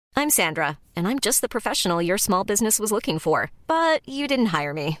I'm Sandra, and I'm just the professional your small business was looking for. But you didn't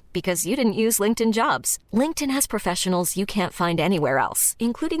hire me because you didn't use LinkedIn Jobs. LinkedIn has professionals you can't find anywhere else,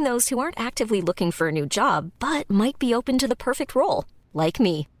 including those who aren't actively looking for a new job, but might be open to the perfect role, like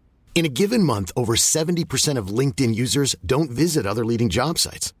me. In a given month, over 70% of LinkedIn users don't visit other leading job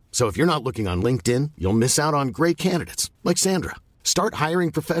sites. So if you're not looking on LinkedIn, you'll miss out on great candidates like Sandra. Start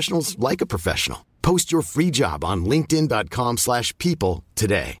hiring professionals like a professional. Post your free job on linkedin.com/people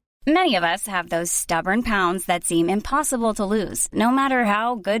today. Many of us have those stubborn pounds that seem impossible to lose, no matter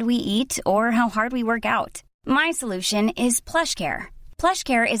how good we eat or how hard we work out. My solution is PlushCare.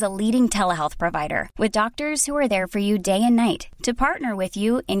 PlushCare is a leading telehealth provider with doctors who are there for you day and night to partner with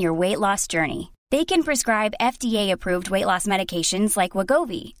you in your weight loss journey. They can prescribe FDA-approved weight loss medications like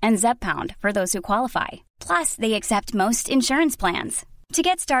Wegovy and Zepbound for those who qualify. Plus, they accept most insurance plans. To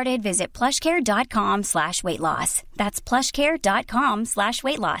get started, visit plushcare.com/weightloss. That's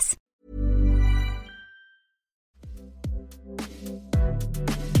plushcare.com/weightloss.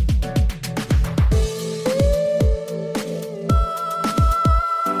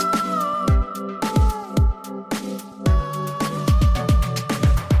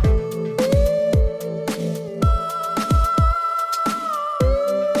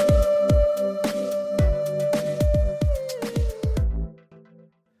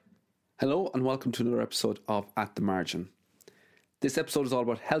 Hello and welcome to another episode of At the Margin. This episode is all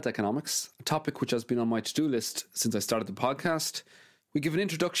about health economics, a topic which has been on my to-do list since I started the podcast. We give an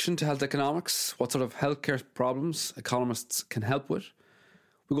introduction to health economics, what sort of healthcare problems economists can help with.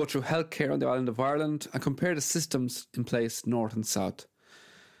 We go through healthcare on the island of Ireland and compare the systems in place north and south.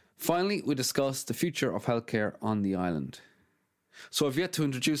 Finally, we discuss the future of healthcare on the island. So I've yet to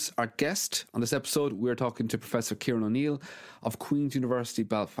introduce our guest. On this episode, we're talking to Professor Kieran O'Neill of Queen's University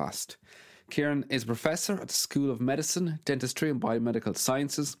Belfast. Kieran is a professor at the School of Medicine, Dentistry and Biomedical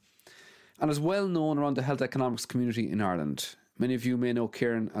Sciences and is well known around the health economics community in Ireland. Many of you may know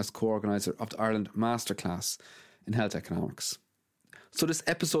Kieran as co-organiser of the Ireland Masterclass in Health Economics. So this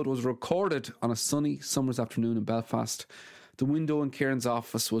episode was recorded on a sunny summer's afternoon in Belfast. The window in Kieran's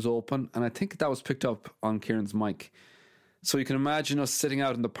office was open and I think that was picked up on Kieran's mic. So you can imagine us sitting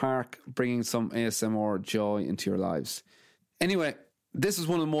out in the park, bringing some ASMR joy into your lives. Anyway, this is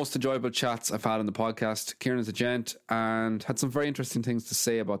one of the most enjoyable chats I've had on the podcast. Kieran is a gent and had some very interesting things to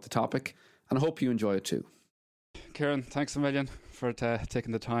say about the topic, and I hope you enjoy it too. Kieran, thanks a million for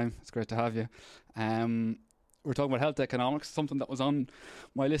taking the time. It's great to have you. We're talking about health economics, something that was on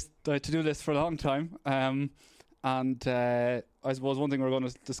my to-do list for a long time. And I suppose one thing we're going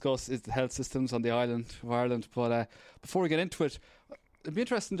to discuss is the health systems on the island of Ireland. But before we get into it, it'd be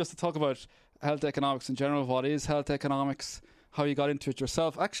interesting just to talk about health economics in general. What is health economics? How you got into it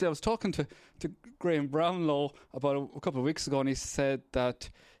yourself? Actually, I was talking to Graham Brownlow about a couple of weeks ago, and he said that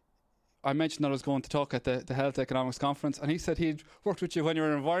I mentioned that I was going to talk at the Health Economics Conference, and he said he'd worked with you when you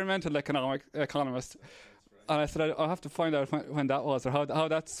were an environmental economist. And I said I'll have to find out when that was, or how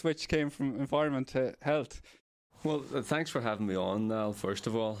that switch came from environment to health. Well, thanks for having me on, Niall, first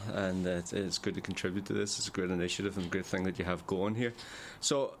of all, and it's good to contribute to this. It's a great initiative and a great thing that you have going here.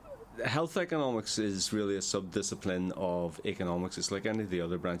 So, health economics is really a sub-discipline of economics. It's like any of the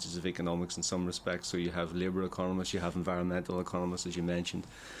other branches of economics in some respects. So you have labour economists, you have environmental economists, as you mentioned,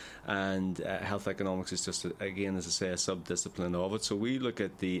 and health economics is just, again, as I say, a sub-discipline of it. So we look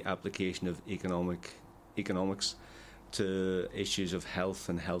at the application of economics to issues of health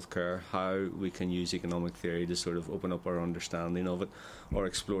and healthcare, how we can use economic theory to sort of open up our understanding of it, or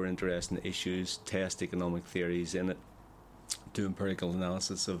explore interesting issues, test economic theories in it, do empirical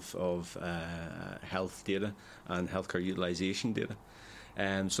analysis of health data and healthcare utilisation data.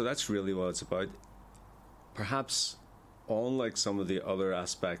 So that's really what it's about. Perhaps unlike some of the other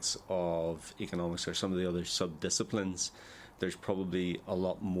aspects of economics or some of the other sub-disciplines, there's probably a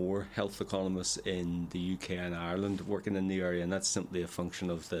lot more health economists in the UK and Ireland working in the area, and that's simply a function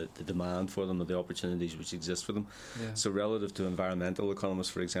of the demand for them or the opportunities which exist for them. Yeah. So relative to environmental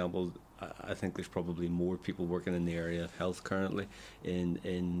economists, for example, I think there's probably more people working in the area of health currently in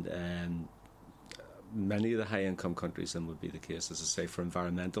many of the high-income countries than would be the case, as I say, for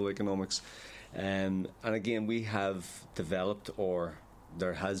environmental economics. And again, we have developed, or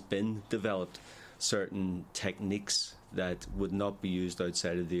there has been developed, certain techniques that would not be used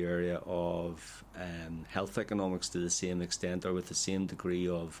outside of the area of health economics to the same extent or with the same degree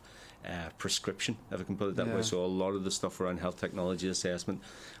of prescription, if I can put it that way. So a lot of the stuff around health technology assessment,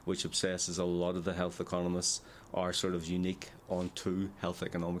 which obsesses a lot of the health economists, are sort of unique onto health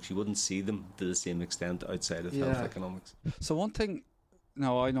economics. You wouldn't see them to the same extent outside of health economics. So one thing,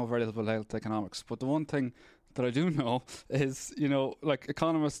 now I know very little about health economics, but the one thing that I do know is, like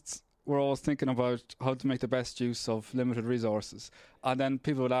economists were always thinking about how to make the best use of limited resources. And then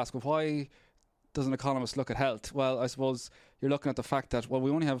people would ask, well, why does an economist look at health? Well, I suppose you're looking at the fact that, well, we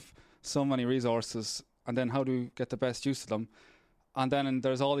only have so many resources, and then how do we get the best use of them? And then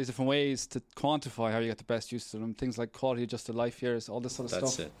there's all these different ways to quantify how you get the best use of them. Things like quality adjusted life years, all this sort of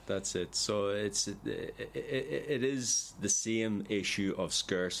stuff. That's it. So it is the same issue of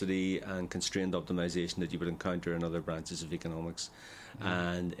scarcity and constrained optimization that you would encounter in other branches of economics.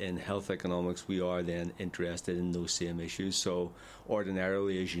 And in health economics, we are then interested in those same issues. So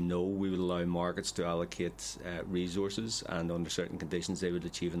ordinarily, as you know, we would allow markets to allocate resources, and under certain conditions they would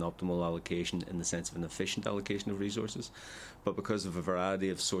achieve an optimal allocation in the sense of an efficient allocation of resources. But because of a variety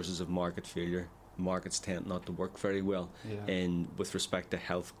of sources of market failure, markets tend not to work very well with respect to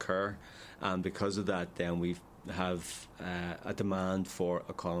health care. And because of that, then we have a demand for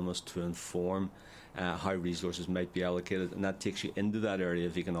economists to inform how resources might be allocated, and that takes you into that area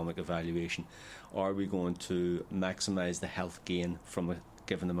of economic evaluation. Are we going to maximise the health gain from a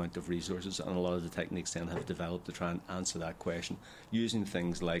given amount of resources? And a lot of the techniques then have developed to try and answer that question using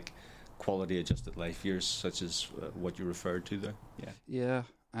things like quality adjusted life years, such as what you referred to there.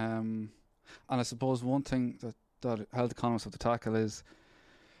 And I suppose one thing that health economists have to tackle is,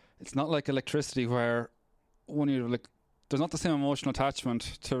 it's not like electricity where when you there's not the same emotional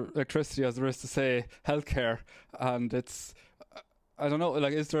attachment to electricity as there is to, say, healthcare. And it's, I don't know,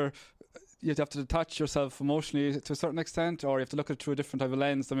 like, is there, you have to detach yourself emotionally to a certain extent, or you have to look at it through a different type of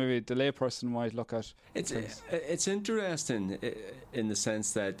lens than maybe the layperson might look at? It's interesting in the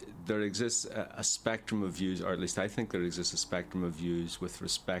sense that there exists a spectrum of views, or at least I think there exists a spectrum of views with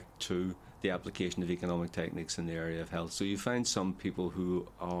respect to the application of economic techniques in the area of health. So you find some people who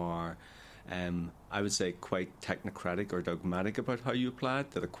are I would say quite technocratic or dogmatic about how you apply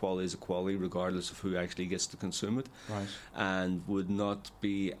it, that a quality is a quality regardless of who actually gets to consume it, right, and would not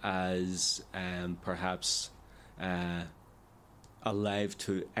be as perhaps alive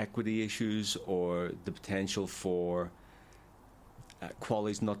to equity issues or the potential for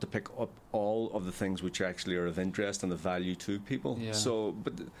qualities not to pick up all of the things which actually are of interest and of value to people. So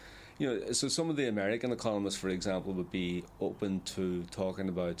some of the American economists, for example, would be open to talking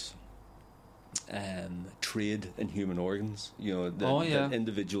about trade in human organs. That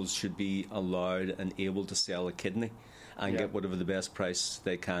individuals should be allowed and able to sell a kidney and get whatever the best price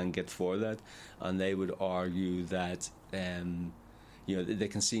they can get for that. And they would argue that they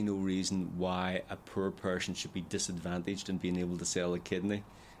can see no reason why a poor person should be disadvantaged in being able to sell a kidney.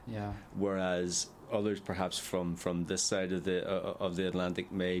 Whereas others, perhaps from this side of the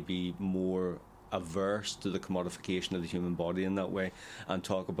Atlantic, may be more averse to the commodification of the human body in that way, and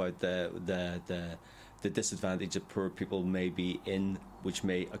talk about the disadvantage that poor people may be in, which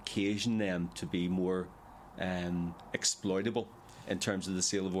may occasion them to be more exploitable in terms of the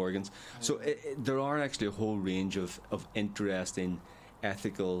sale of organs. So there are actually a whole range of interesting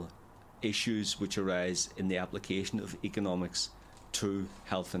ethical issues which arise in the application of economics to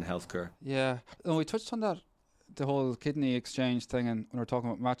health and healthcare. And we touched on that, the whole kidney exchange thing, and when we were talking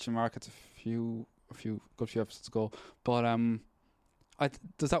about matching markets a few episodes ago. But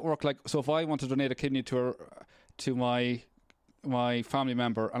does that work? Like, so if I want to donate a kidney to my family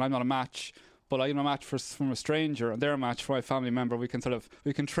member, and I'm not a match, but I'm a match from a stranger, and they're a match for my family member, we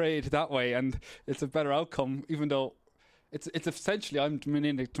can trade that way, and it's a better outcome, even though it's essentially I'm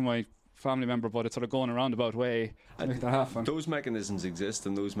donating to my family member, but it's sort of going a roundabout way to make that happen. Those mechanisms exist,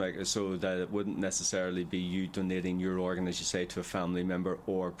 and so that it wouldn't necessarily be you donating your organ, as you say, to a family member,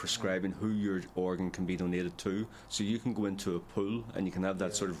 or prescribing who your organ can be donated to. So you can go into a pool and you can have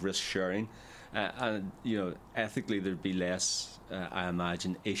that sort of risk sharing, and ethically there'd be less, I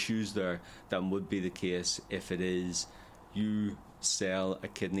imagine, issues there than would be the case if it is you sell a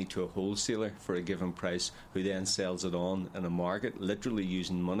kidney to a wholesaler for a given price, who then sells it on in a market, literally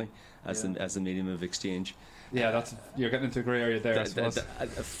using money as the medium of exchange. You're getting into a grey area there.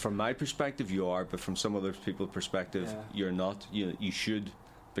 From my perspective, you are, but from some other people's perspective, you're not. You should,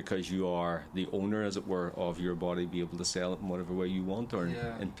 because you are the owner, as it were, of your body, be able to sell it in whatever way you want, or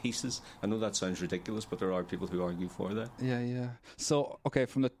in pieces. I know that sounds ridiculous, but there are people who argue for that. So, okay,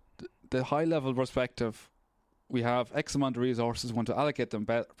 from the high level perspective, we have X amount of resources, we want to allocate them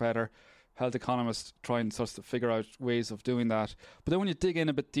better. Health economists try and sort of figure out ways of doing that. But then when you dig in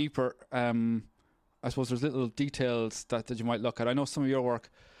a bit deeper, I suppose there's little details that you might look at. I know some of your work,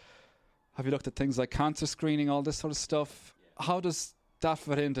 have you looked at things like cancer screening, all this sort of stuff? How does that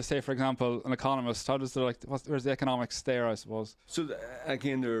fit into, say, for example, an economist? How does where's the economics there, I suppose? So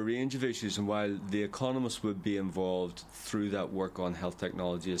again, there are a range of issues, and while the economists would be involved through that work on health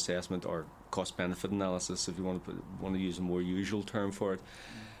technology assessment or cost-benefit analysis, if you want to use a more usual term for it.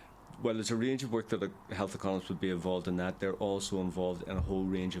 Well, there's a range of work that a health economist would be involved in that. They're also involved in a whole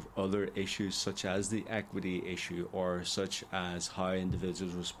range of other issues, such as the equity issue, or such as how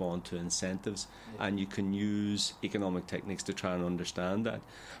individuals respond to incentives. And you can use economic techniques to try and understand that.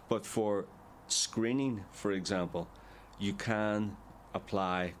 But for screening, for example, you can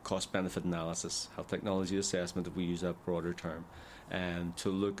apply cost-benefit analysis, health technology assessment, if we use that broader term, to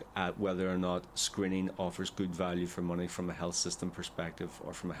look at whether or not screening offers good value for money from a health system perspective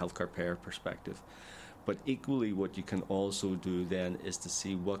or from a healthcare payer perspective. But equally, what you can also do then is to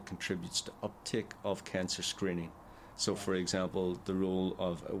see what contributes to uptake of cancer screening. So, for example, the role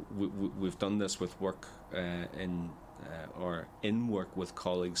of we've done this with work in work with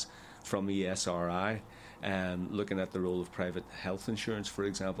colleagues from ESRI, looking at the role of private health insurance, for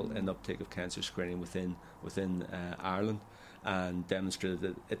example, in uptake of cancer screening within Ireland, and demonstrated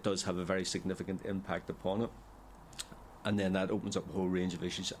that it does have a very significant impact upon it. And then that opens up a whole range of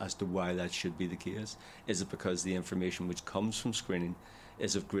issues as to why that should be the case. Is it because the information which comes from screening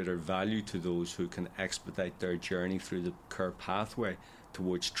is of greater value to those who can expedite their journey through the care pathway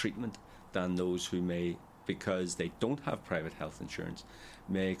towards treatment than those who may, because they don't have private health insurance,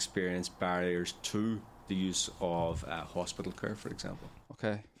 may experience barriers to the use of hospital care, for example?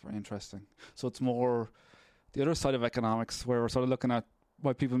 Okay, very interesting. So it's more the other side of economics, where we're sort of looking at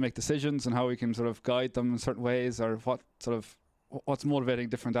why people make decisions and how we can sort of guide them in certain ways, or what's motivating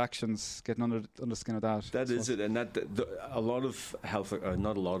different actions, getting under the skin of that. That is it, and that a lot of health,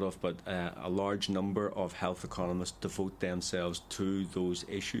 not a lot of, but a large number of health economists devote themselves to those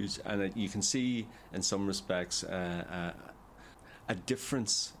issues, and you can see in some respects a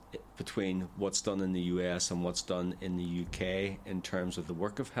difference between what's done in the US and what's done in the UK in terms of the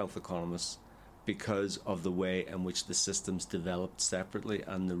work of health economists, because of the way in which the systems developed separately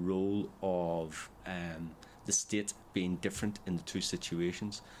and the role of the state being different in the two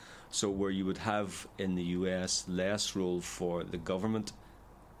situations. So where you would have in the US less role for the government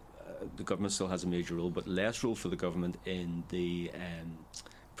still has a major role, but less role for the government in the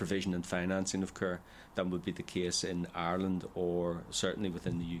provision and financing of care than would be the case in Ireland or certainly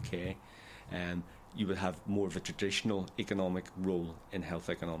within the UK. You would have more of a traditional economic role in health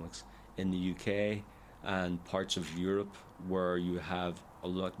economics. In the UK and parts of Europe, where you have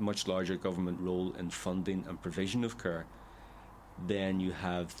much larger government role in funding and provision of care, then you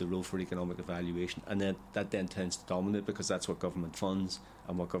have the role for economic evaluation, and that then tends to dominate, because that's what government funds,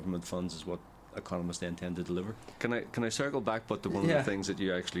 and what government funds is what economists then tend to deliver. Can I circle back but to one of the things that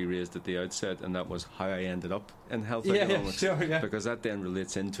you actually raised at the outset, and that was how I ended up in health economics? Yeah, sure, because that then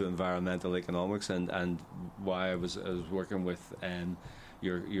relates into environmental economics and why I was working with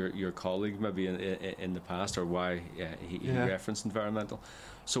your colleague maybe in the past, or why he referenced environmental.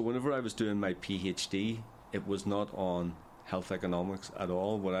 So whenever I was doing my PhD, it was not on health economics at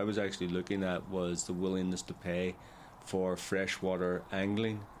all. What I was actually looking at was the willingness to pay for freshwater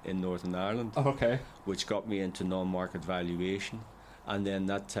angling in Northern Ireland, which got me into non-market valuation. And then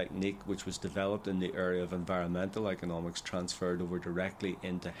that technique, which was developed in the area of environmental economics, transferred over directly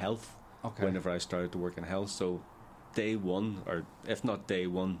into health whenever I started to work in health. So day one, or if not day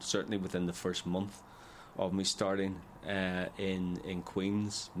one, certainly within the first month of me starting in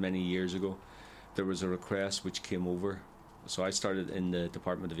Queen's many years ago, there was a request which came over. So I started in the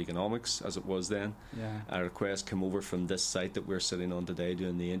Department of Economics, as it was then. A request came over from this site that we're sitting on today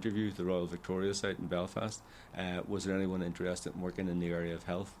doing the interview, the Royal Victoria site in Belfast. Was there anyone interested in working in the area of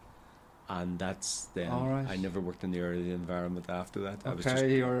health? And that's then. I never worked in the area of the environment after that. I was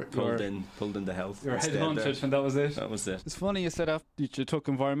just pulled into health. You're headhunted, and that was it. That was it. It's funny you said after you took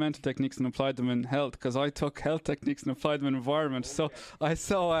environmental techniques and applied them in health, because I took health techniques and applied them in environment. So I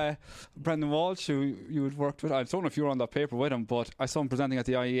saw Brendan Walsh, who you had worked with. I don't know if you were on that paper with him, but I saw him presenting at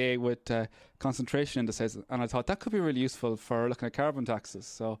the IEA with concentration indices, and I thought that could be really useful for looking at carbon taxes.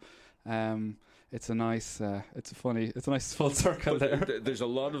 So. It's a nice full circle there. There's a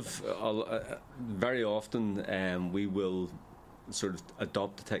lot of, very often we will sort of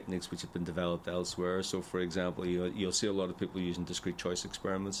adopt the techniques which have been developed elsewhere. So for example, you'll see a lot of people using discrete choice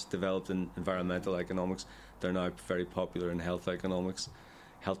experiments developed in environmental economics. They're now very popular in health economics.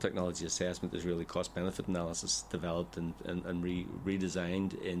 Health technology assessment is really cost-benefit analysis developed and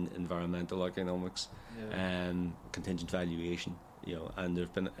redesigned in environmental economics, and contingent valuation. And there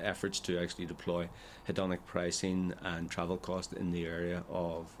have been efforts to actually deploy hedonic pricing and travel cost in the area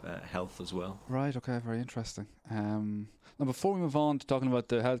of health as well. Right, okay, very interesting. Now, before we move on to talking about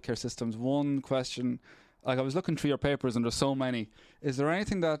the healthcare systems, one question like I was looking through your papers and there's so many. Is there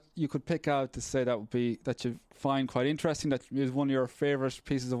anything that you could pick out to say that you find quite interesting, that is one of your favourite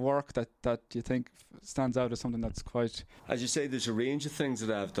pieces of work that you think stands out as something that's quite... As you say, there's a range of things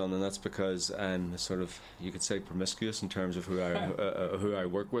that I've done, and that's because I'm sort of, you could say, promiscuous in terms of who I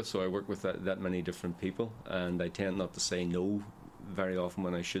work with. So I work with that many different people, and I tend not to say no very often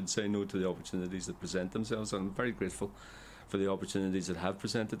when I should say no to the opportunities that present themselves. I'm very grateful for the opportunities that have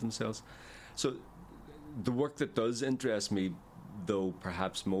presented themselves. So the work that does interest me, though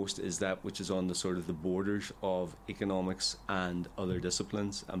perhaps most, is that which is on the sort of the borders of economics and other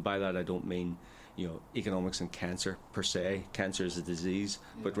disciplines. And by that I don't mean, economics and cancer per se. Cancer is a disease,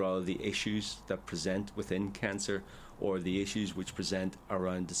 but rather the issues that present within cancer, or the issues which present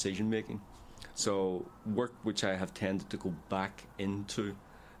around decision making. So work which I have tended to go back into,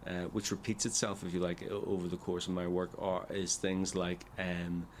 which repeats itself, if you like, over the course of my work, is things like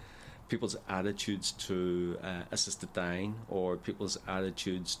people's attitudes to assisted dying, or people's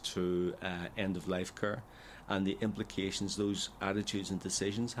attitudes to end-of-life care, and the implications those attitudes and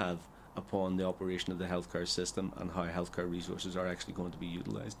decisions have upon the operation of the healthcare system and how healthcare resources are actually going to be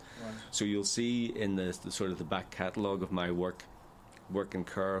utilised. Right. So you'll see in the sort of the back catalogue of my work in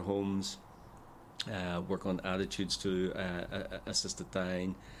care homes, work on attitudes to assisted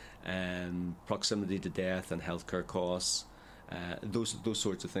dying, proximity to death and healthcare costs, those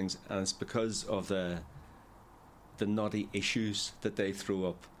sorts of things. And it's because of the knotty issues that they throw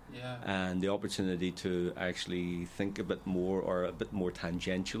up, and the opportunity to actually think a bit more, or a bit more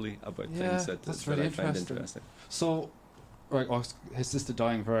tangentially about things that I find interesting. So, right, assisted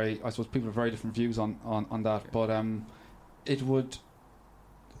dying, I suppose people have very different views on that, but it would...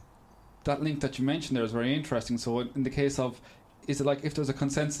 That link that you mentioned there is very interesting. So in the case of, is it like if there's a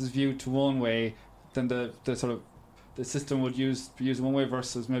consensus view to one way, then the sort of the system would be used one way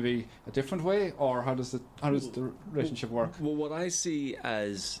versus maybe a different way, or how does the relationship work? Well, what I see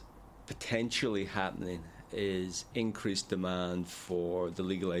as potentially happening is increased demand for the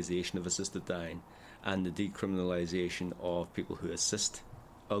legalisation of assisted dying and the decriminalisation of people who assist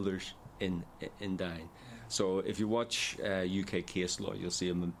others in dying. So if you watch UK case law, you'll see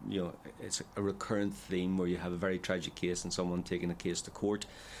it's a recurrent theme where you have a very tragic case and someone taking a case to court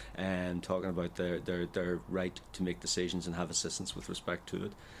and talking about their right to make decisions and have assistance with respect to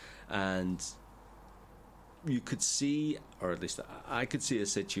it. And you could see, or at least I could see, a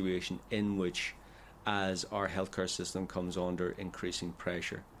situation in which, as our healthcare system comes under increasing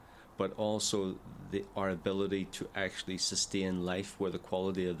pressure, but also our ability to actually sustain life, where the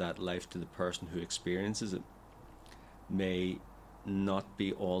quality of that life to the person who experiences it may not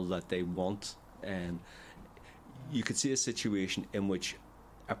be all that they want. You could see a situation in which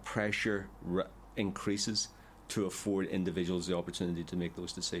a pressure increases to afford individuals the opportunity to make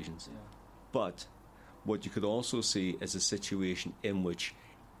those decisions. Yeah. But what you could also see is a situation in which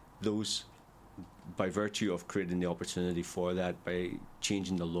those, by virtue of creating the opportunity for that, by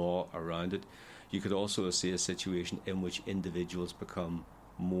changing the law around it, you could also see a situation in which individuals become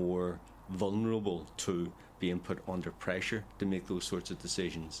more vulnerable to being put under pressure to make those sorts of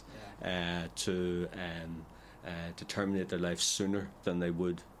decisions, to terminate their life sooner than they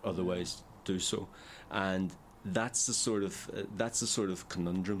would otherwise do so. And that's the sort of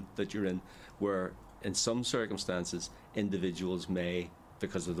conundrum that you're in, where in some circumstances individuals may,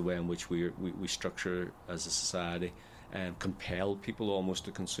 because of the way in which we structure as a society, compel people almost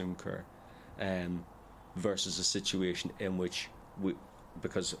to consume care, versus a situation in which we,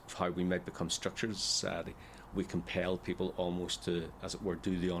 because of how we might become structured as a society, we compel people almost to, as it were,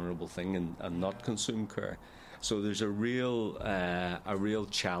 do the honourable thing and not consume care. So there's a real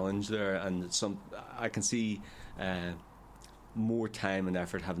challenge there, and I can see more time and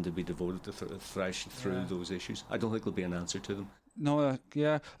effort having to be devoted to thrash through those issues. I don't think there'll be an answer to them. No,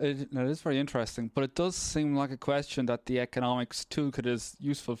 it is very interesting, but it does seem like a question that the economics toolkit is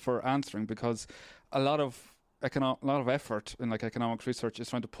useful for answering, because a lot of effort in economics research is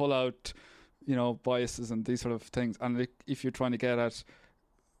trying to pull out, biases and these sort of things, and if you're trying to get at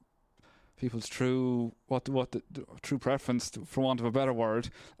people's true true preference, for want of a better word,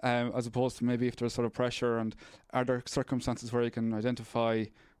 as opposed to maybe if there's sort of pressure, and are there circumstances where you can identify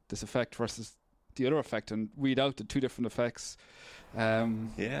this effect versus the other effect and weed out the two different effects. And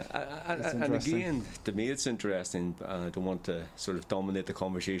again, to me it's interesting, and I don't want to sort of dominate the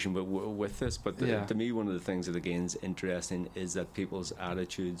conversation with this, but to me one of the things that again is interesting is that people's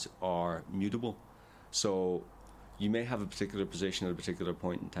attitudes are mutable. So you may have a particular position at a particular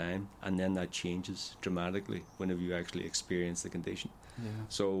point in time, and then that changes dramatically whenever you actually experience the condition.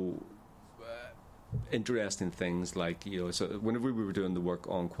 So interesting things like, so whenever we were doing the work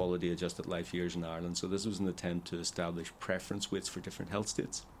on quality adjusted life years in Ireland, so this was an attempt to establish preference weights for different health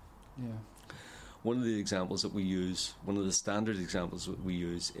states. Yeah. One of the examples that we use, one of the standard examples that we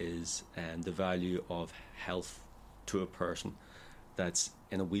use is the value of health to a person that's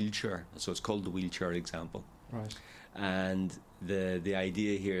in a wheelchair. So it's called the wheelchair example. Right. And the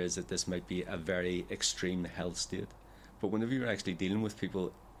idea here is that this might be a very extreme health state. But whenever you're actually dealing with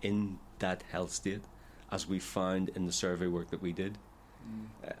people in that health state, as we found in the survey work that we did,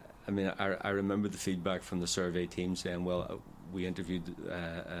 I remember the feedback from the survey team saying, well, we interviewed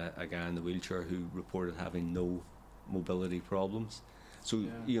a guy in the wheelchair who reported having no mobility problems. So,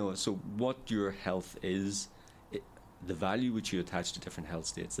 so what your health is, the value which you attach to different health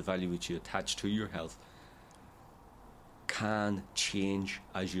states, the value which you attach to your health can change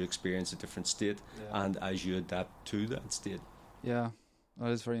as you experience a different state and as you adapt to that state. Yeah, that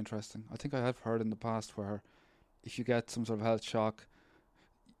is very interesting. I think I have heard in the past where if you get some sort of health shock,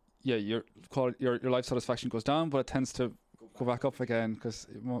 your life satisfaction goes down, but it tends to go back up again because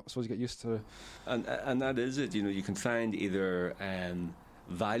I suppose you get used to it. And that is it. You can find either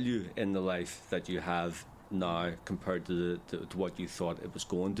value in the life that you have now compared to what you thought it was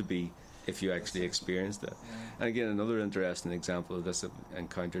going to be if you actually experienced it. Yeah. And again, another interesting example of this I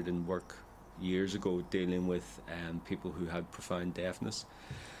encountered in work years ago, dealing with people who had profound deafness.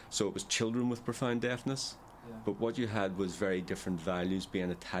 So it was children with profound deafness, but what you had was very different values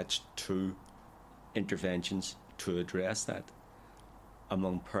being attached to interventions to address that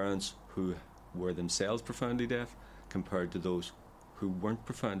among parents who were themselves profoundly deaf compared to those who weren't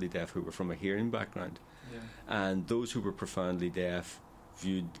profoundly deaf, who were from a hearing background. And those who were profoundly deaf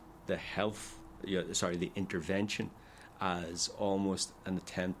viewed the intervention as almost an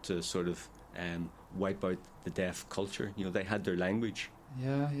attempt to sort of wipe out the deaf culture. They had their language.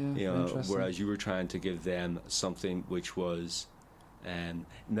 Whereas you were trying to give them something which was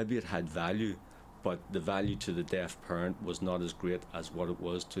maybe it had value, but the value to the deaf parent was not as great as what it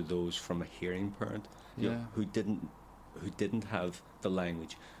was to those from a hearing parent, who didn't have the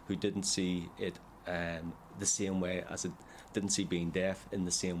language, who didn't see it the same way as it didn't see being deaf in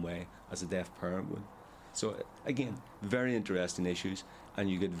the same way as a deaf parent would. So again, very interesting issues, and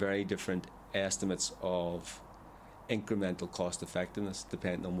you get very different estimates of incremental cost effectiveness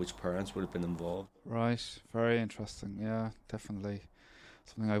depending on which parents would have been involved. Right, very interesting. Yeah, definitely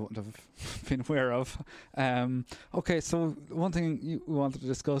something I wouldn't have been aware of. Okay, so one thing we wanted to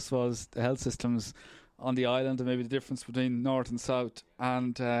discuss was the health systems on the island and maybe the difference between north and south.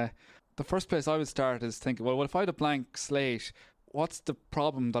 And the first place I would start is thinking, well, if I had a blank slate, what's the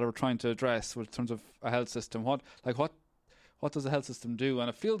problem that we're trying to address in terms of a health system? What does a health system do? And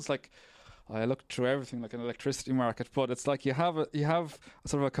it feels like I looked through everything like an electricity market, but it's like you have a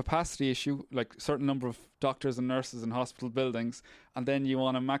sort of a capacity issue, like a certain number of doctors and nurses in hospital buildings, and then you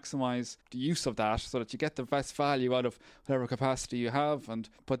want to maximise the use of that so that you get the best value out of whatever capacity you have.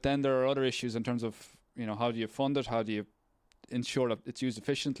 But then there are other issues in terms of how do you fund it, how do you ensure that it's used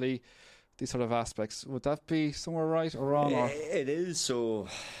efficiently, these sort of aspects. Would that be somewhere right or wrong? It is. So,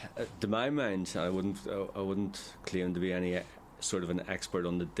 to my mind, I wouldn't claim to be any sort of an expert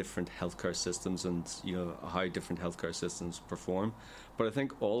on the different healthcare systems and how different healthcare systems perform, but I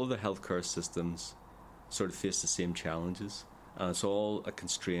think all of the healthcare systems sort of face the same challenges, and it's all a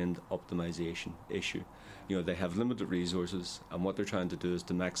constrained optimization issue. They have limited resources, and what they're trying to do is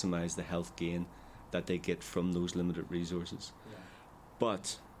to maximize the health gain that they get from those limited resources.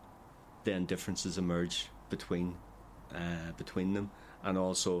 But then differences emerge between them, and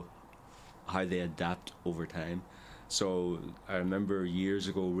also how they adapt over time. So I remember years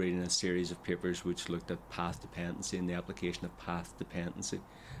ago reading a series of papers which looked at path dependency and the application of path dependency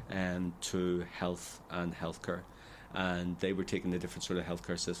to health and healthcare, and they were taking the different sort of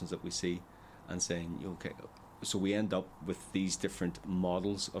healthcare systems that we see and saying, okay, so we end up with these different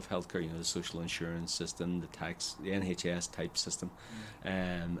models of healthcare, the social insurance system, the tax, the NHS type system,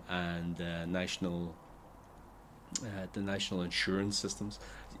 and the national insurance systems,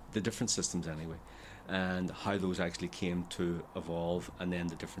 the different systems anyway, and how those actually came to evolve, and then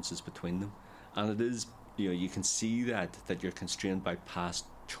the differences between them. And it is, you can see that you're constrained by past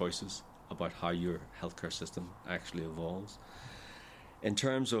choices about how your healthcare system actually evolves. In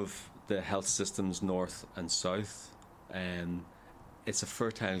terms of the health systems north and south, it's a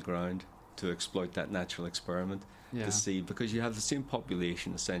fertile ground to exploit that natural experiment to see, because you have the same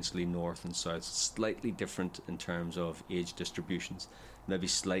population essentially north and south, slightly different in terms of age distributions, maybe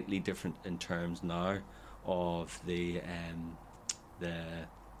slightly different in terms now of the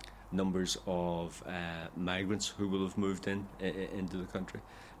numbers of migrants who will have moved into the country,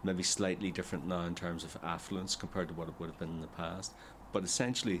 maybe slightly different now in terms of affluence compared to what it would have been in the past, but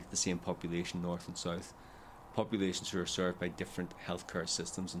essentially the same population, north and south. Populations who are served by different healthcare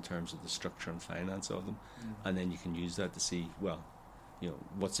systems in terms of the structure and finance of them, and then you can use that to see, well,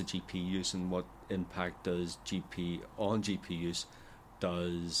 what's the GP use and what impact does GP use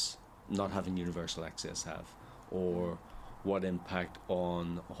does not having universal access have, or what impact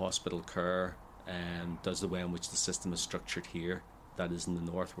on hospital care does the way in which the system is structured here, that is in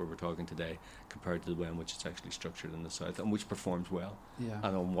the north where we're talking today, compared to the way in which it's actually structured in the south, and which performs well,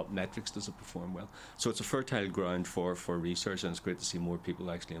 and on what metrics does it perform well. So it's a fertile ground for research, and it's great to see more people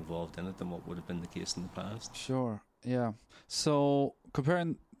actually involved in it than what would have been the case in the past. Sure, yeah. So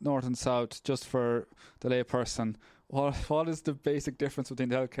comparing north and south, just for the layperson, what is the basic difference between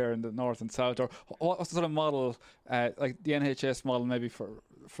the healthcare in the north and south, or what's the sort of model, like the NHS model, maybe for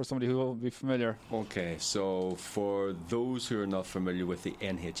somebody who won't be familiar? Okay, so for those who are not familiar with the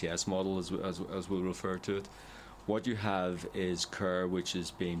NHS model, as we'll refer to it, what you have is care which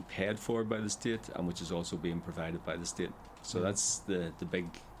is being paid for by the state and which is also being provided by the state. So that's the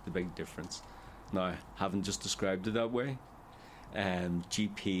big difference. Now, having just described it that way,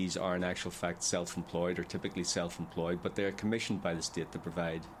 GPs are in actual fact self-employed, or typically self-employed, but they're commissioned by the state to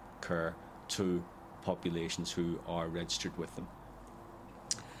provide care to populations who are registered with them.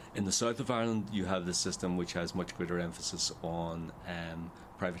 In the south of Ireland, you have this system which has much greater emphasis on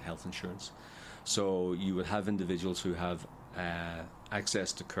private health insurance. So you would have individuals who have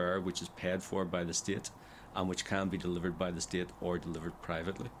access to care which is paid for by the state and which can be delivered by the state or delivered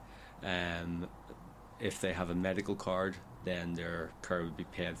privately. If they have a medical card, then their care would be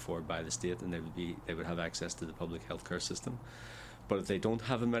paid for by the state, and they would have access to the public healthcare system. But if they don't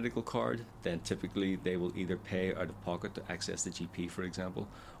have a medical card, then typically they will either pay out of pocket to access the GP, for example,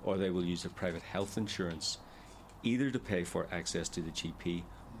 or they will use their private health insurance either to pay for access to the GP,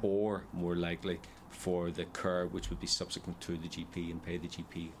 or more likely for the care which would be subsequent to the GP, and pay the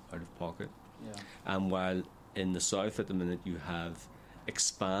GP out of pocket. Yeah. And while in the south at the minute you have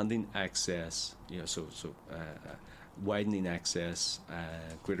expanding access, widening access,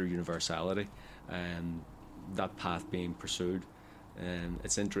 greater universality, that path being pursued.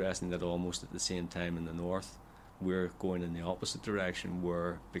 It's interesting that almost at the same time in the north we're going in the opposite direction,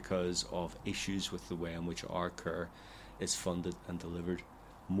 where because of issues with the way in which our care is funded and delivered,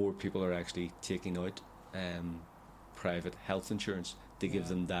 more people are actually taking out private health insurance to give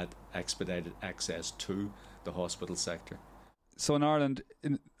them that expedited access to the hospital sector. So in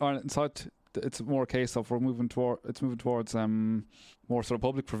Ireland South, it's more a case of we're moving towards more sort of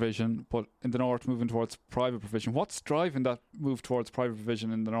public provision, but in the north moving towards private provision. What's driving that move towards private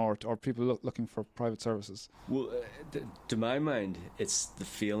provision in the north, or people looking for private services? Well, to my mind, it's the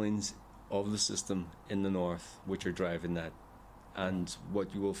failings of the system in the north which are driving that. And what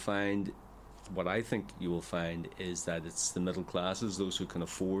I think you will find is that it's the middle classes, those who can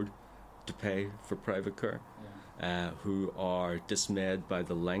afford to pay for private care, who are dismayed by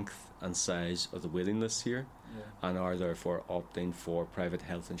the length and size of the waiting lists here, and are therefore opting for private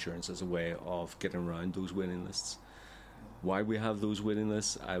health insurance as a way of getting around those waiting lists. Why we have those waiting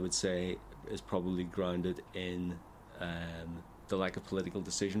lists, I would say, is probably grounded in the lack of political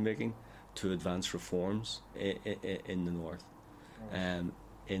decision making to advance reforms in the north.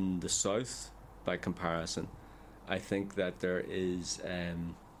 In the south, by comparison, I think that there is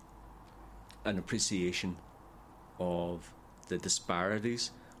an appreciation of the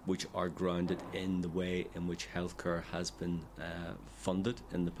disparities which are grounded in the way in which healthcare has been funded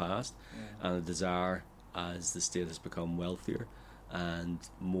in the past, and a desire, as the state has become wealthier and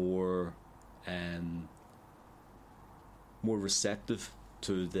more receptive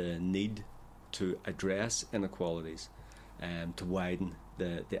to the need to address inequalities, to widen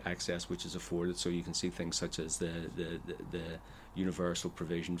the access which is afforded. So you can see things such as the universal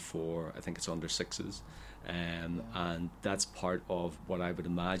provision for, I think it's under sixes, and that's part of what I would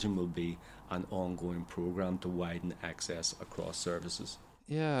imagine will be an ongoing programme to widen access across services.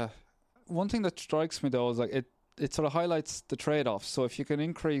 Yeah. One thing that strikes me though is like it sort of highlights the trade-offs. So if you can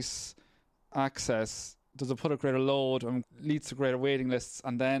increase access, does it put a greater load and leads to greater waiting lists,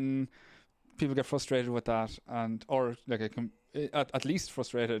 and then people get frustrated with that, or like it can at least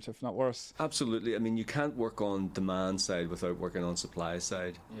frustrated, if not worse. Absolutely. I mean, you can't work on demand side without working on supply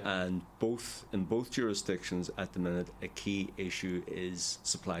side, and in both jurisdictions at the minute, a key issue is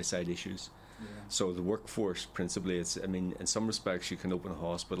supply side issues. So the workforce, principally, in some respects you can open a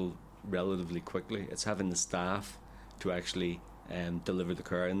hospital relatively quickly. It's having the staff to actually deliver the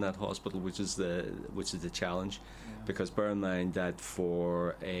care in that hospital, which is the challenge. Because bear in mind that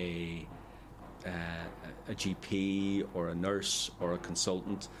for a a GP or a nurse or a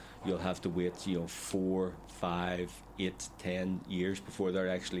consultant, you'll have to wait 4, 5, 8, 10 years before they're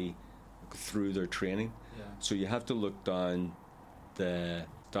actually through their training. So you have to look down the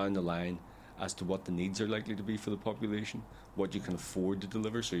line as to what the needs are likely to be for the population, what you can afford to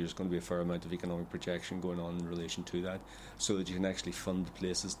deliver. So there's going to be a fair amount of economic projection going on in relation to that, so that you can actually fund the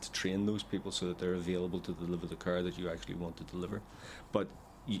places to train those people so that they're available to deliver the care that you actually want to deliver. But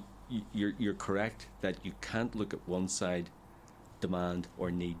you're correct that you can't look at one side, demand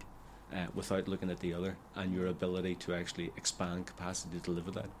or need, without looking at the other and your ability to actually expand capacity to deliver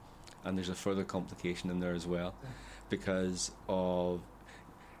that. And there's a further complication in there as well, because of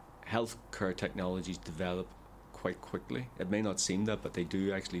healthcare technologies develop quite quickly. It may not seem that, but they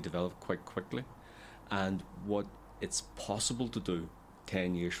do actually develop quite quickly. And what it's possible to do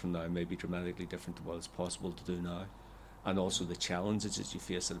 10 years from now may be dramatically different to what it's possible to do now. And also the challenges that you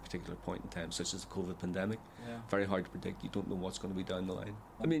face at a particular point in time, such as the COVID pandemic, very hard to predict. You don't know what's going to be down the line.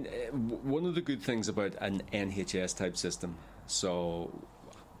 I mean, one of the good things about an NHS type system, so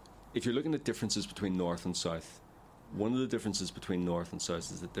if you're looking at differences between North and South, one of the differences between North and South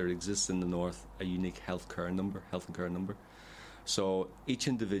is that there exists in the North a unique health and care number. So each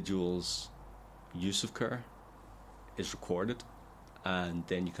individual's use of care is recorded, and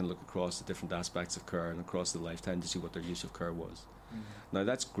then you can look across the different aspects of care and across the lifetime to see what their use of care was. Now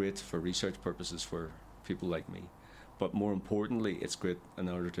that's great for research purposes for people like me, but more importantly it's great in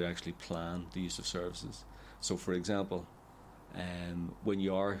order to actually plan the use of services. So for example, when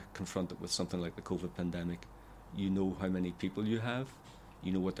you are confronted with something like the COVID pandemic, you know how many people you have,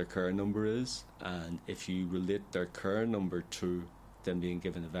 you know what their care number is, and if you relate their care number to them being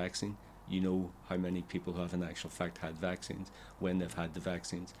given a vaccine, you know how many people who have in actual fact had vaccines, when they've had the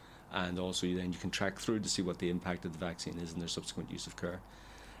vaccines, and also then you can track through to see what the impact of the vaccine is in their subsequent use of care.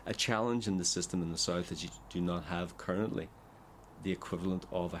 A challenge in the system in the South is you do not have currently the equivalent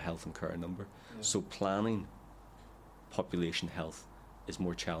of a health and care number. So planning population health is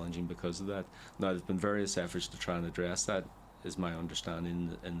more challenging because of that. Now there's been various efforts to try and address that, is my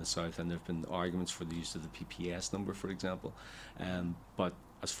understanding, in the South, and there have been arguments for the use of the PPS number, for example, but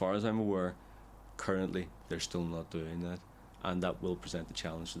as far as I'm aware, currently they're still not doing that, and that will present a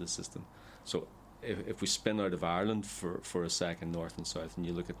challenge to the system. So if we spin out of Ireland for a second, North and South, and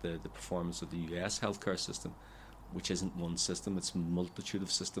you look at the performance of the US healthcare system, which isn't one system, it's a multitude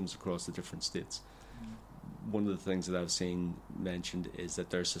of systems across the different states. One of the things that I've seen mentioned is that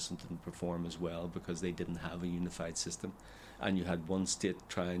their system didn't perform as well because they didn't have a unified system, and you had one state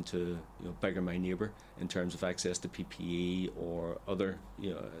trying to beggar my neighbour in terms of access to PPE or other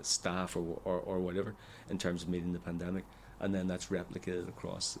staff or whatever in terms of meeting the pandemic, and then that's replicated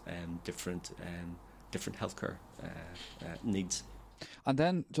across different healthcare needs. And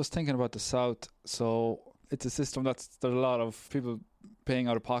then just thinking about the South, so it's a system there's a lot of people paying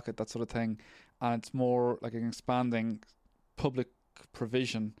out of pocket, that sort of thing, and it's more like an expanding public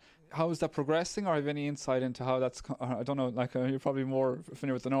provision. How is that progressing, or have you any insight into how that's... I don't know, you're probably more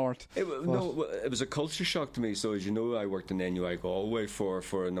familiar with the North. It was a culture shock to me. So as you know, I worked in NUI Galway for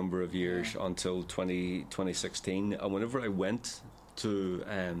a number of years until 2016, and whenever I went to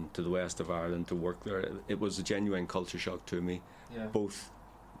the west of Ireland to work there, it was a genuine culture shock to me, both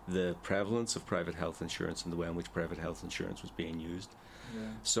the prevalence of private health insurance and the way in which private health insurance was being used.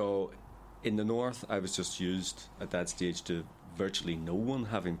 So in the North, I was just used at that stage to virtually no one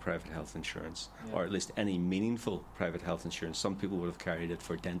having private health insurance, or at least any meaningful private health insurance. Some people would have carried it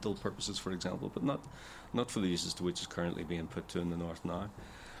for dental purposes, for example, but not for the uses to which it's currently being put to in the North now.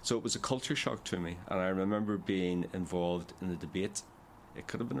 So it was a culture shock to me, and I remember being involved in the debate. It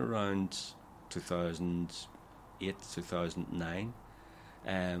could have been around 2008, 2009,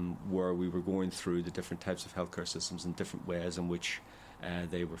 where we were going through the different types of healthcare systems and different ways in which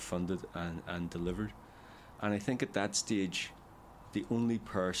they were funded and delivered. And I think at that stage, the only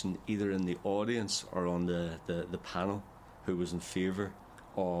person either in the audience or on the panel who was in favour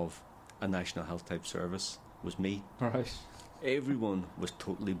of a national health type service was me. Right. Everyone was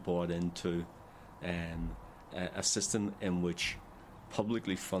totally bought into a system in which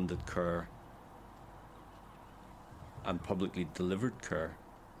publicly funded care and publicly delivered care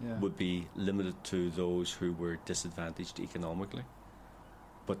would be limited to those who were disadvantaged economically,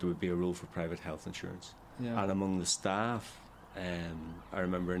 but there would be a role for private health insurance. And among the staff, I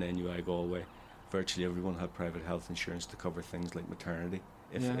remember in NUI Galway, virtually everyone had private health insurance to cover things like maternity,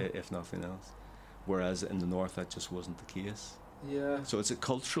 if nothing else. Whereas in the North, that just wasn't the case. So it's a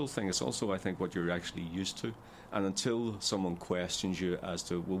cultural thing. It's also, I think, what you're actually used to. And until someone questions you as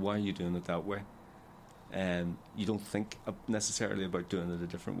to, well, why are you doing it that way? You don't think necessarily about doing it a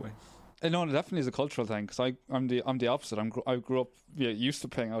different way. No, it definitely is a cultural thing, because I'm the opposite. I grew up used to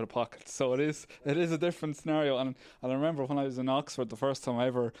paying out of pocket, so it is a different scenario. And I remember when I was in Oxford, the first time I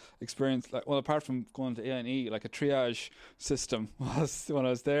ever experienced, like, well, apart from going to A&E, like a triage system was when I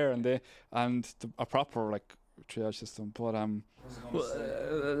was there, and a proper like triage system. But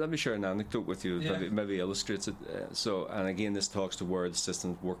let me share an anecdote with you that maybe illustrates it. And again, this talks to where the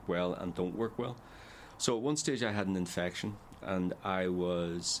systems work well and don't work well. So at one stage I had an infection, and I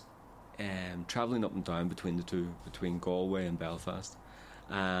was travelling up and down between the two, between Galway and Belfast,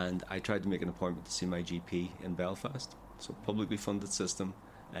 and I tried to make an appointment to see my GP in Belfast. So publicly funded system,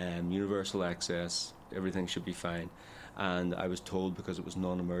 universal access, everything should be fine. And I was told, because it was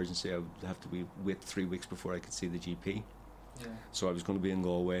non-emergency, I would have to wait 3 weeks before I could see the GP. Yeah. So I was going to be in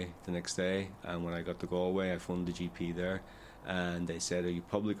Galway the next day, and when I got to Galway, I phoned the GP there, and they said, "Are you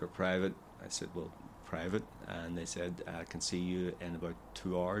public or private?" I said, "Well, private." And they said, "I can see you in about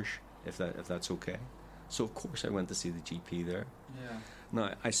 2 hours, if that's okay." So of course I went to see the GP there. Yeah.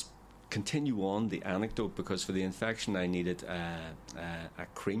 Now I continue on the anecdote, because for the infection I needed a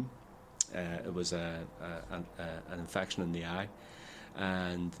cream. It was an infection in the eye,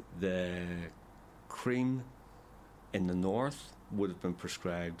 and the cream in the north would have been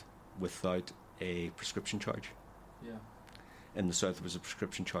prescribed without a prescription charge. Yeah. In the south there was a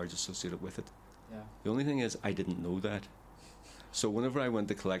prescription charge associated with it. Yeah. The only thing is, I didn't know that. So whenever I went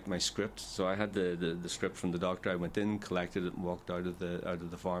to collect my script, so I had the script from the doctor, I went in, collected it, and walked out of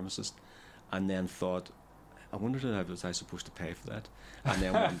the pharmacist, and then thought, I wondered if I was supposed to pay for that, and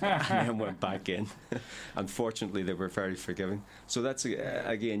then went back in. Unfortunately, they were very forgiving. So that's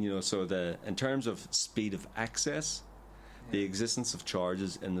again, so in terms of speed of access, the existence of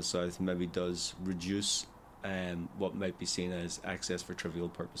charges in the south maybe does reduce what might be seen as access for trivial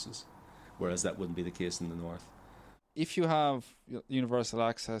purposes, whereas that wouldn't be the case in the north. If you have universal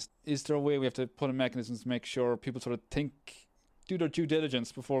access, is there a way we have to put in mechanisms to make sure people sort of do their due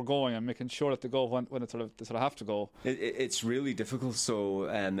diligence before going, and making sure that they go when they sort of have to go? It's really difficult. So,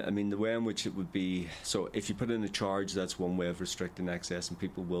 the way in which it would be, so if you put in a charge, that's one way of restricting access, and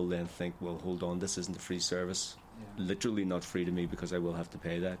people will then think, well, hold on, this isn't a free service. Yeah. Literally not free to me, because I will have to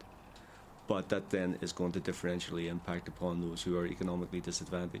pay that. But that then is going to differentially impact upon those who are economically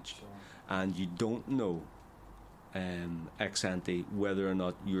disadvantaged. Sure. And you don't know ex ante whether or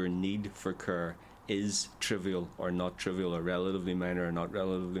not your need for care is trivial or not trivial, or relatively minor or not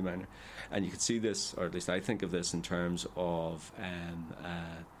relatively minor. And you can see this, or at least I think of this, in terms of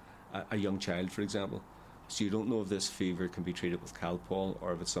a young child, for example. So you don't know if this fever can be treated with Calpol,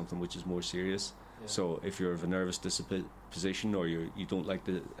 or if it's something which is more serious. Yeah. So if you're of a nervous disposition, or you don't like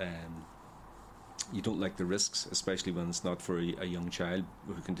the risks, especially when it's not for a young child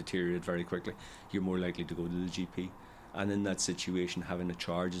who can deteriorate very quickly, you're more likely to go to the GP. And in that situation, having a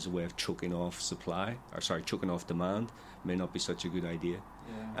charge as a way of choking off demand may not be such a good idea.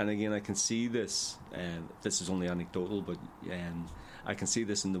 Yeah. And again, I can see this, this is only anecdotal, but I can see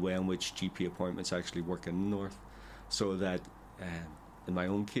this in the way in which GP appointments actually work in the north. So that in my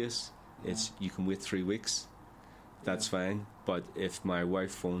own case, it's you can wait 3 weeks, that's fine. But if my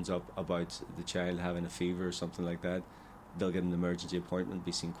wife phones up about the child having a fever or something like that, they'll get an emergency appointment,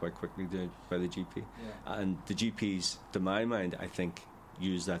 be seen quite quickly by the GP. Yeah. And the GPs, to my mind, I think,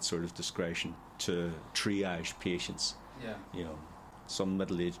 use that sort of discretion to triage patients. Yeah. Some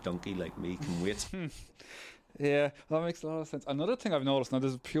middle-aged donkey like me can wait. Yeah, that makes a lot of sense. Another thing I've noticed, now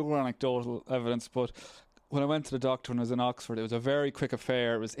this is pure anecdotal evidence, but when I went to the doctor when I was in Oxford, it was a very quick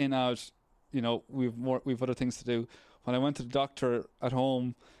affair. It was in, out, we've other things to do. When I went to the doctor at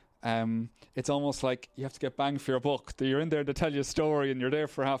home, it's almost like you have to get bang for your buck. You're in there to tell you a story, and you're there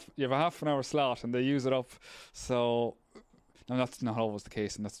for you have a half an hour slot, and they use it up. So, no, that's not always the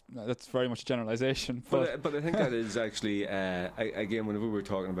case, and that's very much a generalisation. But I think that is actually again, whenever we're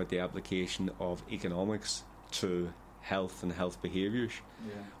talking about the application of economics to health and health behaviours,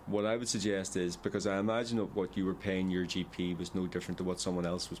 what I would suggest is, because I imagine that what you were paying your GP was no different to what someone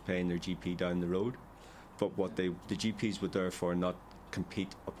else was paying their GP down the road. But what the GPs would therefore not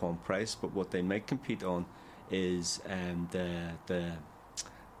compete upon price, but what they might compete on is the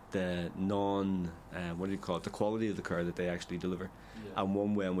the quality of the care that they actually deliver. Yeah. And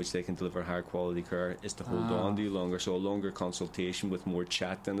one way in which they can deliver higher quality care is to hold on to you longer. So a longer consultation with more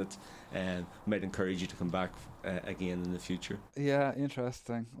chat in it might encourage you to come back again in the future. Yeah,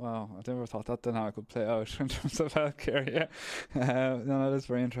 interesting. Wow, I never thought that dynamic would play out in terms of healthcare. No, that is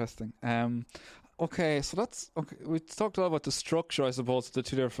very interesting. Okay, so we talked a lot about the structure, I suppose, of the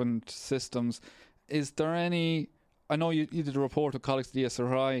two different systems. Is there any I know you did a report with colleagues at the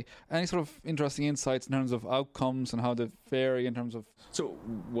ESRI. Any sort of interesting insights in terms of outcomes and how they vary in terms of... So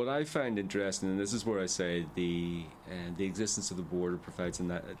what I find interesting, and this is where I say the existence of the border provides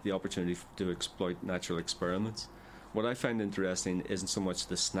the opportunity to exploit natural experiments. What I find interesting isn't so much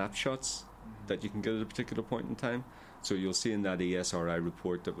the snapshots that you can get at a particular point in time. So you'll see in that ESRI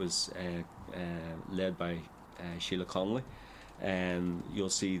report that was led by Sheila Connolly, you'll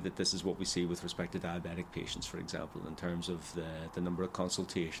see that this is what we see with respect to diabetic patients, for example, in terms of the number of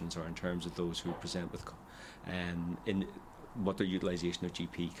consultations, or in terms of those who present with in what their utilisation of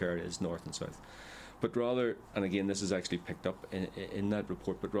GP care is north and south. But rather, and again this is actually picked up in that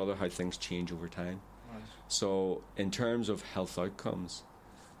report, but rather how things change over time. Right. So in terms of health outcomes,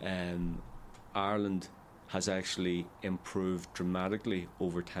 Ireland has actually improved dramatically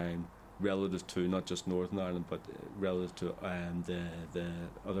over time relative to not just Northern Ireland, but relative to the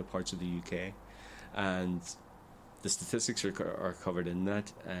other parts of the UK. And the statistics are covered in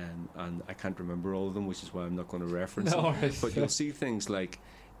that, and I can't remember all of them, which is why I'm not going to reference them. But you'll see things like,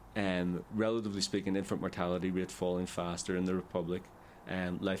 relatively speaking, infant mortality rate falling faster in the Republic,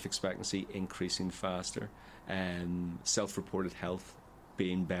 life expectancy increasing faster, self-reported health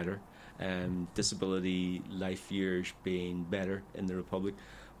being better, disability life years being better in the Republic.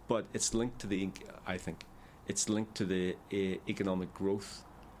 But it's linked to I think it's linked to the economic growth,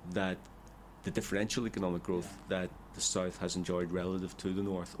 that the differential economic growth that the South has enjoyed relative to the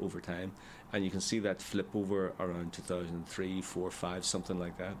North over time. And you can see that flip over around 2003, 4, 5, something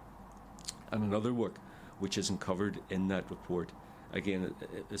like that. And another work which isn't covered in that report, again,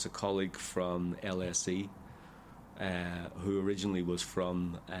 is a colleague from LSE, who originally was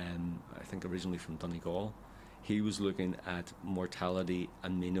from, I think originally from Donegal. He was looking at mortality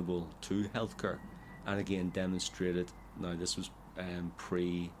amenable to healthcare, and again demonstrated, now this was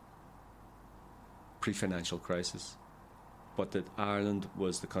pre-financial crisis, but that Ireland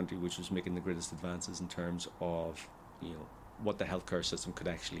was the country which was making the greatest advances in terms of, what the healthcare system could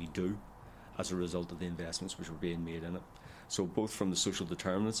actually do as a result of the investments which were being made in it. So both from the social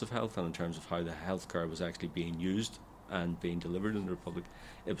determinants of health and in terms of how the healthcare was actually being used and being delivered in the Republic,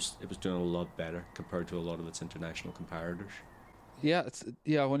 it was doing a lot better compared to a lot of its international comparators. Yeah,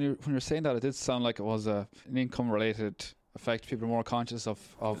 when you're saying that, it did sound like it was an income related effect. People are more conscious of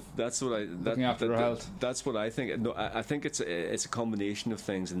looking after their health. That's what I think. No, I think it's a combination of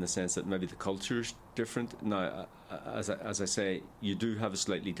things, in the sense that maybe the culture's different. Now, as I say, you do have a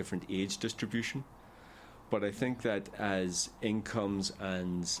slightly different age distribution, but I think that as incomes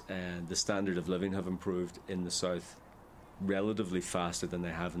and the standard of living have improved in the South relatively faster than they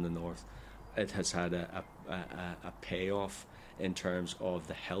have in the North, it has had a payoff in terms of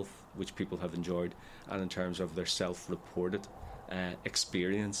the health which people have enjoyed, and in terms of their self-reported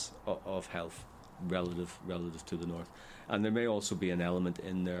experience of health relative to the North. And there may also be an element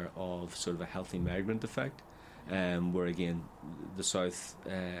in there of sort of a healthy migrant effect, where again the South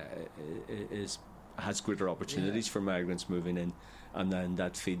has greater opportunities for migrants moving in, and then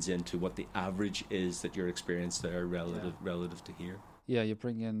that feeds into what the average is that you're experiencing there relative to here. Yeah, you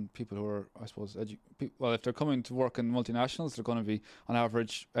bring in people who are, I suppose, if they're coming to work in multinationals, they're going to be on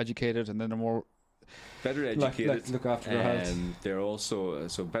average educated, and then they're more better educated. Look after their health. They're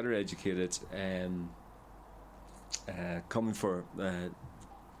also better educated, coming for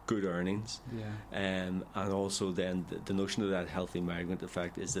good earnings, and also then the notion of that healthy migrant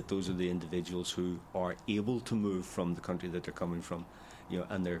effect is that those are the individuals who are able to move from the country that they're coming from,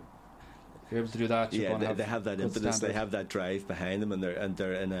 and they're able to do that. They have that impetus, they have that drive behind them, and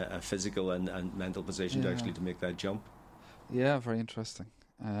they're in a physical and mental position to make that jump. Yeah, very interesting.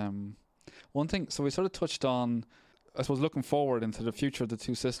 One thing, so we sort of touched on, I suppose, looking forward into the future of the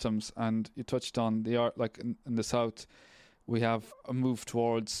two systems, and you touched on in the South, we have a move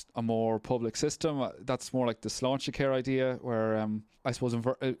towards a more public system. That's more like the Sláintecare idea, where I suppose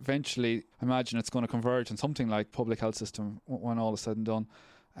eventually, I imagine it's going to converge in something like public health system when all is said and done.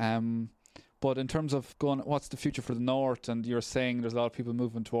 But in terms of what's the future for the North, and you're saying there's a lot of people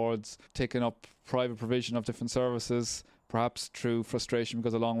moving towards taking up private provision of different services, perhaps through frustration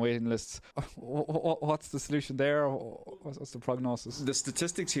because of long waiting lists. What's the solution there? What's the prognosis? The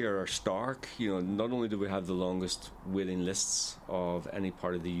statistics here are stark. Not only do we have the longest waiting lists of any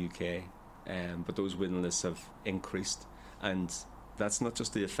part of the UK, but those waiting lists have increased, and that's not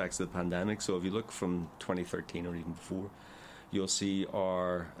just the effects of the pandemic. So if you look from 2013 or even before, you'll see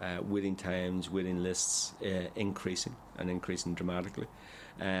our waiting times, waiting lists increasing dramatically,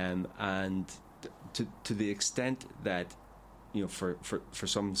 and to the extent that for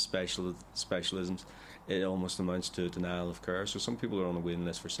some specialisms, it almost amounts to denial of care. So some people are on a waiting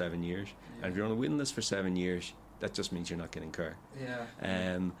list for 7 years, and if you're on a waiting list for 7 years, that just means you're not getting care.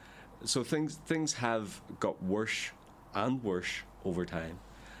 Yeah. So things have got worse and worse over time,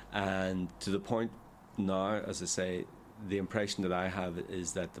 and to the point now, as I say, the impression that I have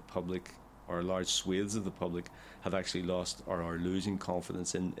is that the public, or large swathes of the public, have actually lost or are losing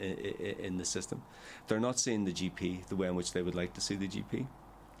confidence in the system. They're not seeing the GP the way in which they would like to see the GP.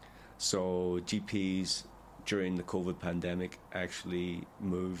 So GPs during the COVID pandemic actually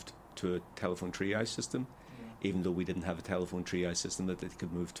moved to a telephone triage system, even though we didn't have a telephone triage system that they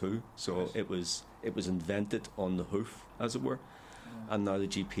could move to. So it was invented on the hoof, as it were. And now the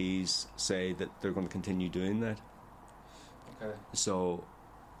GPs say that they're going to continue doing that. Okay. So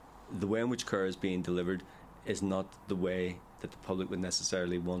the way in which care is being delivered is not the way that the public would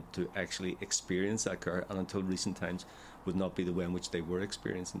necessarily want to actually experience that care, and until recent times would not be the way in which they were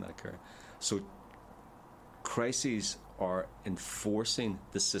experiencing that care. So crises are enforcing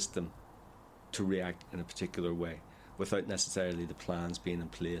the system to react in a particular way without necessarily the plans being in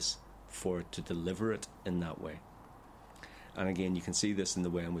place for it to deliver it in that way. And again, you can see this in the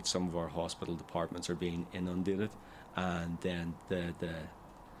way in which some of our hospital departments are being inundated, and then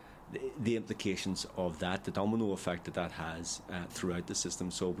the implications of that, the domino effect that has throughout the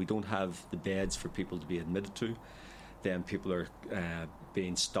system. So if we don't have the beds for people to be admitted to, then people are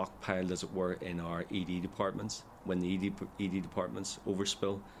being stockpiled, as it were, in our ED departments. When the ED departments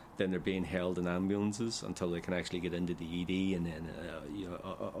overspill, then they're being held in ambulances until they can actually get into the ED and then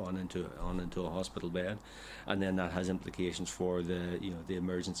on into a hospital bed, and then that has implications for the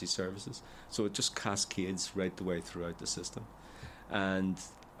emergency services. So it just cascades right the way throughout the system, and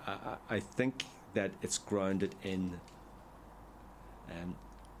I think that it's grounded in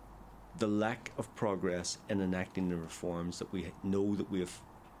the lack of progress in enacting the reforms that we know that we have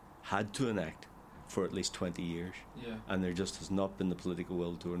had to enact for at least 20 years. Yeah. And there just has not been the political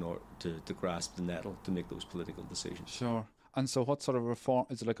will to grasp the nettle to make those political decisions. Sure. And so what sort of reform?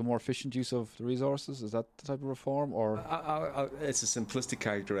 Is it like a more efficient use of the resources? Is that the type of reform? Or it's a simplistic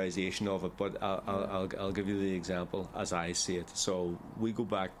characterisation of it, but I'll give you the example as I see it. So we go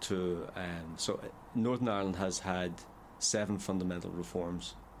back to... Northern Ireland has had 7 fundamental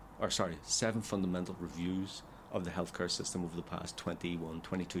reviews of the healthcare system over the past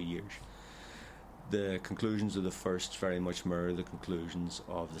 22 years. The conclusions of the first very much mirror the conclusions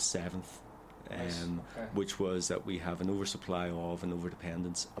of the 7th, which was that we have an oversupply of and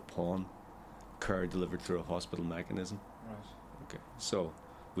overdependence upon care delivered through a hospital mechanism. Right. Okay. So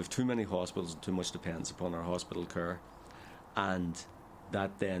we have too many hospitals and too much dependence upon our hospital care, and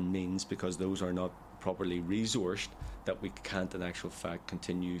that then means, because those are not properly resourced, that we can't in actual fact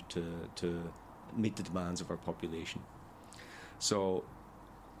continue to meet the demands of our population. So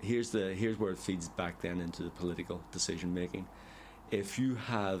here's where it feeds back then into the political decision making. If you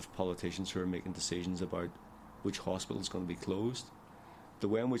have politicians who are making decisions about which hospital is going to be closed, the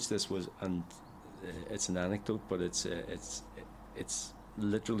way in which this was, and it's an anecdote, but it's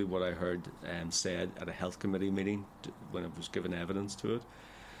literally what I heard said at a health committee meeting when it was given evidence to it.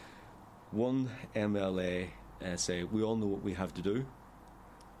 One MLA say, we all know what we have to do,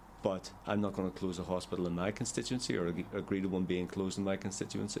 but I'm not going to close a hospital in my constituency or agree to one being closed in my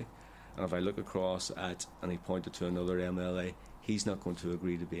constituency. And if I look across at, and he pointed to another MLA, he's not going to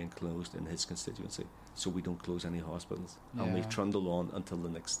agree to being closed in his constituency. So we don't close any hospitals, and we trundle on until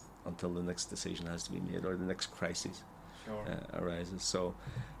the next decision has to be made, or the next crisis arises. So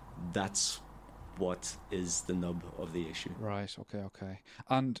that's what is the nub of the issue. Right. Okay.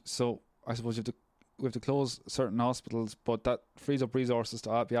 And so I suppose we have to close certain hospitals, but that frees up resources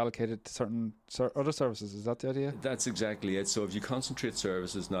to be allocated to certain other services. Is that the idea? That's exactly it. So if you concentrate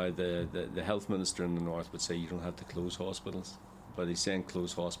services now, the health minister in the north would say you don't have to close hospitals, but he's saying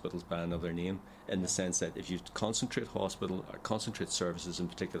close hospitals by another name, in the sense that if you concentrate services in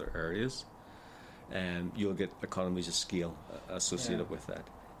particular areas, you'll get economies of scale associated with that.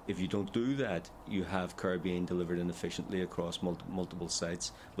 If you don't do that, you have care being delivered inefficiently across multiple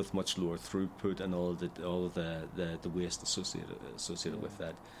sites with much lower throughput and all of the waste associated with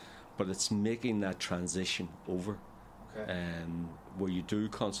that. But it's making that transition over, where you do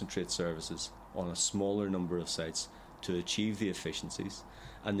concentrate services on a smaller number of sites to achieve the efficiencies.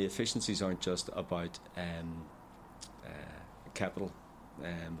 And the efficiencies aren't just about capital,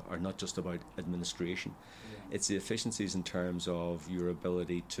 are not just about administration. It's the efficiencies in terms of your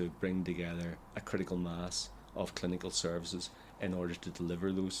ability to bring together a critical mass of clinical services in order to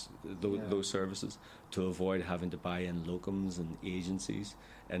deliver those services, to avoid having to buy in locums and agencies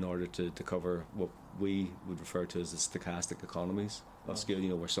in order to cover what we would refer to as the stochastic economies of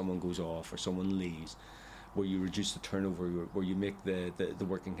scale, where someone goes off or someone leaves, where you reduce the turnover, where you make the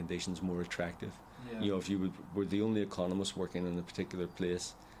working conditions more attractive. You know, if you were the only economist working in a particular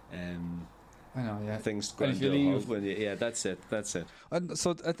place, I know, yeah. things go And if you leave, that's it. And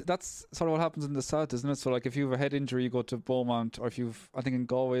so that's sort of what happens in the south, isn't it? So like if you have a head injury, you go to Beaumont, or if I think in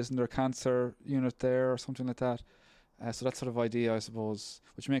Galway, isn't there a cancer unit there or something like that? So that sort of idea, I suppose,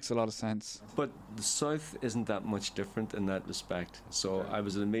 which makes a lot of sense. But the south isn't that much different in that respect. So I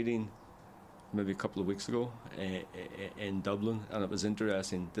was at a meeting maybe a couple of weeks ago in Dublin, and it was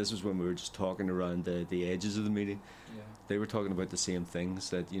interesting. This was when we were just talking around the edges of the meeting. Yeah. They were talking about the same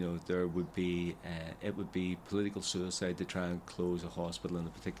things, that, you know, there would be it would be political suicide to try and close a hospital in a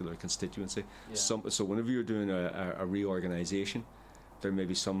particular constituency. Yeah. So whenever you're doing a reorganisation, there may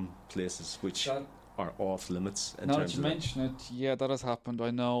be some places which are off limits in terms of. Now that you mention it, yeah, that has happened.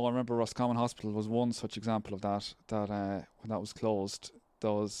 I know. I remember Roscommon Hospital was one such example of that. That when that was closed,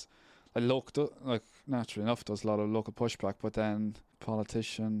 there was naturally enough, there was a lot of local pushback, but then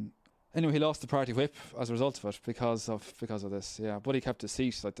politician. Anyway, he lost the party whip as a result of it because of this. Yeah, but he kept his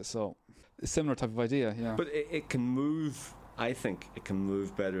seat like this. So, a similar type of idea. Yeah. But it can move. I think it can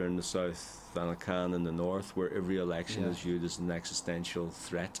move better in the south than it can in the north, where every election is viewed as an existential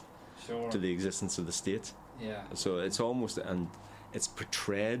threat to the existence of the state. Yeah. So it's almost, and it's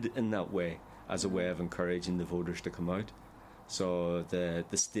portrayed in that way as a way of encouraging the voters to come out. So the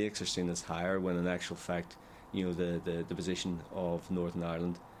stakes are seen as higher, when in actual fact, you know, the position of Northern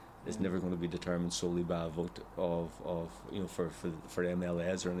Ireland is never going to be determined solely by a vote of you know, for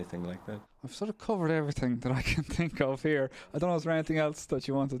MLAs or anything like that. I've sort of covered everything that I can think of here. I don't know, is there anything else that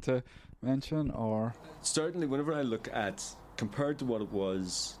you wanted to mention? Or certainly, whenever I look at, compared to what it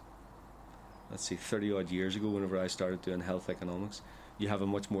was, let's see, 30 odd years ago, whenever I started doing health economics, you have a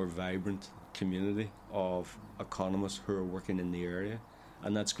much more vibrant community of economists who are working in the area,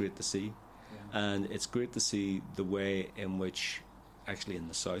 and that's great to see. And it's great to see the way in which, actually in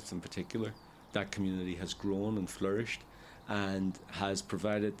the south in particular, that community has grown and flourished and has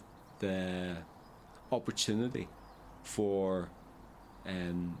provided the opportunity for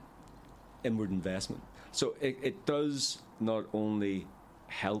inward investment. So it does not only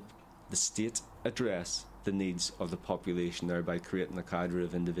help the state address the needs of the population, thereby creating a cadre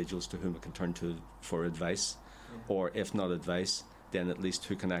of individuals to whom it can turn to for advice, or if not advice, then at least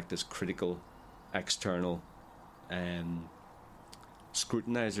who can act as critical external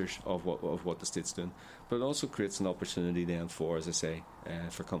scrutinisers of what the state's doing. But it also creates an opportunity then for, as I say,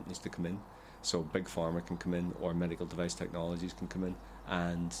 for companies to come in. So big pharma can come in, or medical device technologies can come in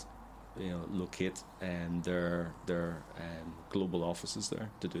and, you know, locate their global offices there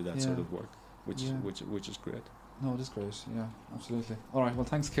to do that sort of work, which is great. No, it is great. Yeah, absolutely. All right. Well,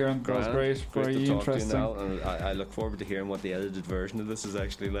 thanks, Kieran. That was great. Very to talk interesting. To you now, and I look forward to hearing what the edited version of this is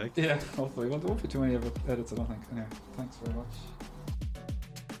actually like. Yeah, hopefully. Well, there won't be too many edits, I don't think. Anyway, thanks very much.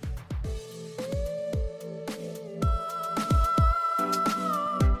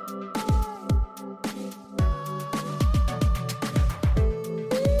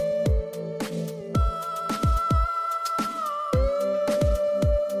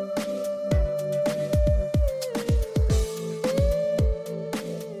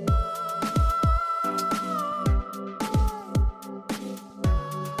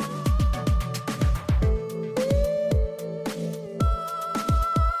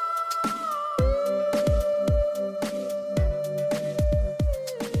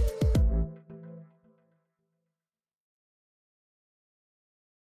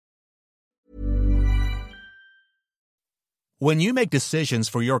 When you make decisions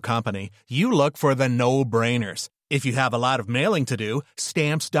for your company, you look for the no-brainers. If you have a lot of mailing to do,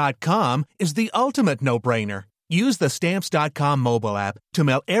 Stamps.com is the ultimate no-brainer. Use the Stamps.com mobile app to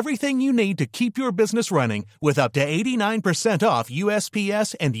mail everything you need to keep your business running with up to 89% off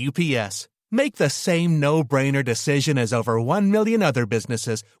USPS and UPS. Make the same no-brainer decision as over 1 million other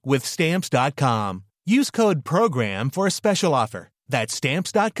businesses with Stamps.com. Use code PROGRAM for a special offer. That's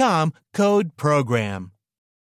Stamps.com, code PROGRAM.